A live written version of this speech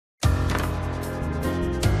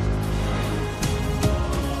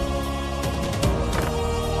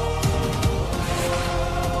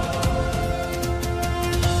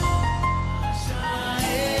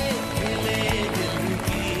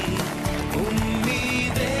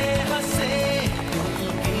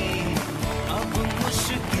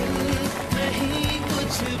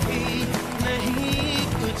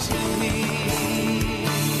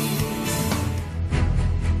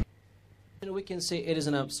can say it is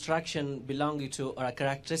an abstraction belonging to or a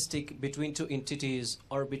characteristic between two entities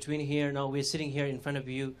or between here. Now we're sitting here in front of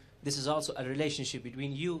you. This is also a relationship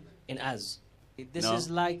between you and us. This is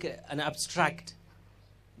like an abstract.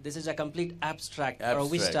 This is a complete abstract or a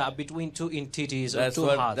vista between two entities or two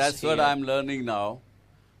hearts. That's what I'm learning now.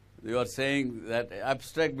 You are saying that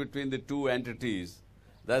abstract between the two entities.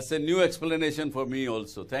 That's a new explanation for me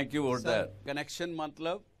also. Thank you for that. Connection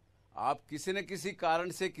मतलब आप किसी न किसी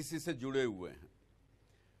कारण से किसी से जुड़े हुए हैं.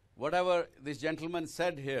 Whatever this gentleman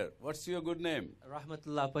said here, what's your good name?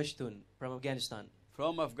 Rahmatullah Pashtun from Afghanistan.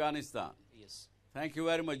 From Afghanistan. Yes. Thank you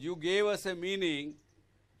very much. You gave us a meaning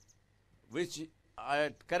which,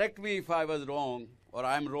 correct me if I was wrong or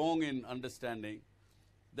I'm wrong in understanding,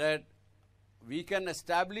 that we can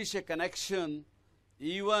establish a connection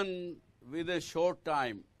even with a short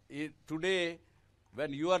time. Today,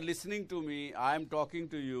 when you are listening to me, I am talking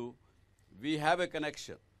to you, we have a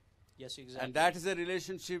connection. Yes, exactly. And that is a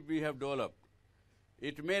relationship we have developed.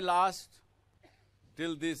 It may last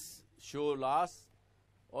till this show lasts,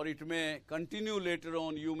 or it may continue later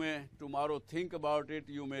on. You may tomorrow think about it.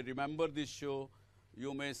 You may remember this show.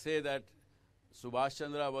 You may say that Subash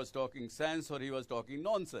Chandra was talking sense or he was talking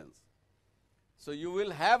nonsense. So you will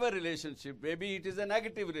have a relationship. Maybe it is a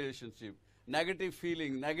negative relationship, negative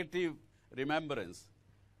feeling, negative remembrance.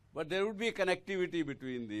 But there would be a connectivity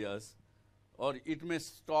between us, or it may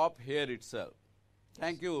stop here itself.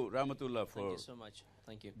 Thank you, Rahmatullah, for Thank you so much.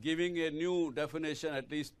 Thank you. Giving a new definition, at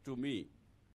least to me.